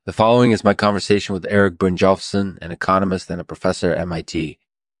The following is my conversation with Erik Brynjolfsson, an economist and a professor at MIT.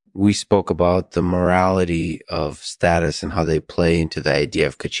 We spoke about the morality of status and how they play into the idea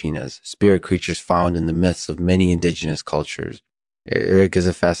of kachinas, spirit creatures found in the myths of many indigenous cultures. Erik is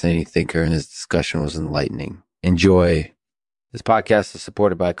a fascinating thinker and his discussion was enlightening. Enjoy. This podcast is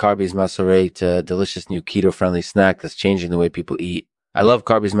supported by Carby's Macerate, a delicious new keto-friendly snack that's changing the way people eat. I love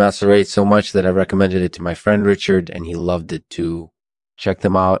Carby's Macerate so much that I recommended it to my friend Richard, and he loved it too. Check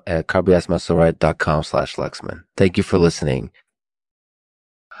them out at carbyasmacerate.com/Lexman. Thank you for listening.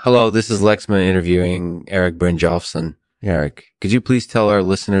 Hello, this is Lexman interviewing Erik Brynjolfsson. Erik, could you please tell our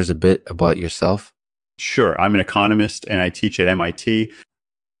listeners a bit about yourself? Sure. I'm an economist and I teach at MIT.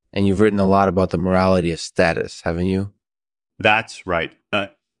 And you've written a lot about the morality of status, haven't you? That's right.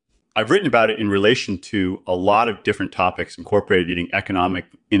 I've written about it in relation to a lot of different topics incorporating economic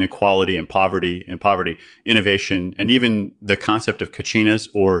inequality and poverty, innovation, and even the concept of kachinas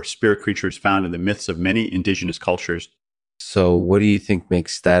or spirit creatures found in the myths of many indigenous cultures. So what do you think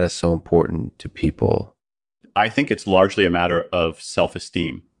makes status so important to people? I think it's largely a matter of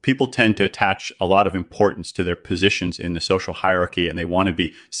self-esteem. People tend to attach a lot of importance to their positions in the social hierarchy, and they want to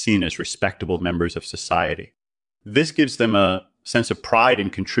be seen as respectable members of society. This gives them a sense of pride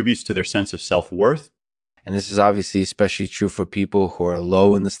and contributes to their sense of self-worth. And this is obviously especially true for people who are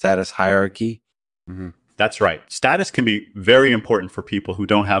low in the status hierarchy. Mm-hmm. That's right. Status can be very important for people who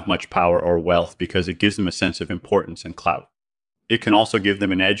don't have much power or wealth because it gives them a sense of importance and clout. It can also give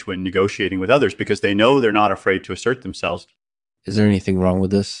them an edge when negotiating with others because they know they're not afraid to assert themselves. Is there anything wrong with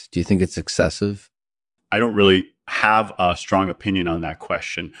this? Do you think it's excessive? I don't really have a strong opinion on that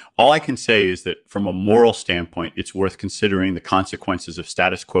question. All I can say is that from a moral standpoint, it's worth considering the consequences of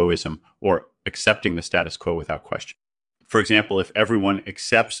status quoism or accepting the status quo without question. For example, if everyone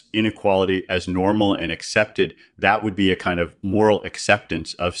accepts inequality as normal and accepted, that would be a kind of moral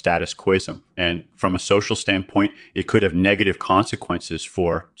acceptance of status quoism. And from a social standpoint, it could have negative consequences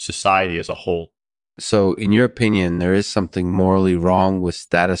for society as a whole. So in your opinion, there is something morally wrong with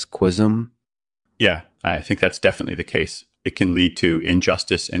status quoism? Yeah, I think that's definitely the case. It can lead to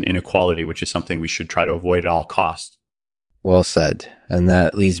injustice and inequality, which is something we should try to avoid at all costs. Well said. And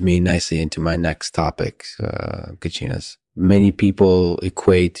that leads me nicely into my next topic, kachinas. Many people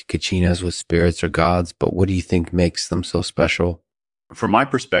equate kachinas with spirits or gods, but what do you think makes them so special? From my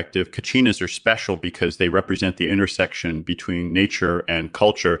perspective, kachinas are special because they represent the intersection between nature and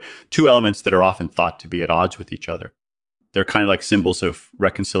culture, two elements that are often thought to be at odds with each other. They're kind of like symbols of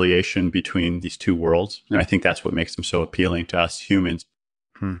reconciliation between these two worlds. And I think that's what makes them so appealing to us humans.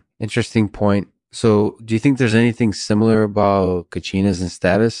 Interesting point. So do you think there's anything similar about kachinas and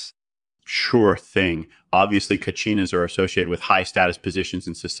status? Sure thing. Obviously, kachinas are associated with high status positions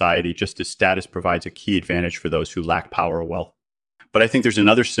in society, just as status provides a key advantage for those who lack power or wealth. But I think there's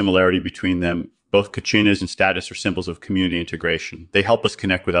another similarity between them. Both kachinas and status are symbols of community integration. They help us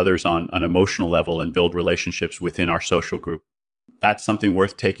connect with others on an emotional level and build relationships within our social group. That's something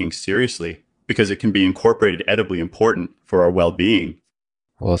worth taking seriously because it can be incorporated edibly important for our well-being.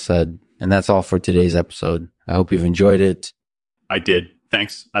 Well said. And that's all for today's episode. I hope you've enjoyed it. I did.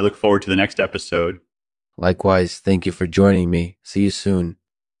 Thanks. I look forward to the next episode. Likewise, thank you for joining me. See you soon.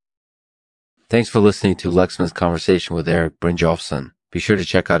 Thanks for listening to Lexman's conversation with Erik Brynjolfsson. Be sure to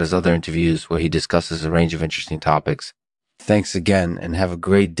check out his other interviews where he discusses a range of interesting topics. Thanks again and have a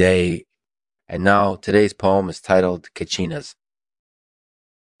great day. And now today's poem is titled Kachinas.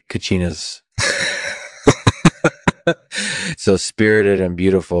 Kachinas. So spirited and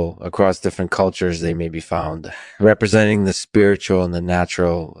beautiful across different cultures they may be found. Representing the spiritual and the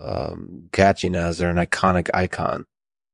natural, kachinas are an iconic icon.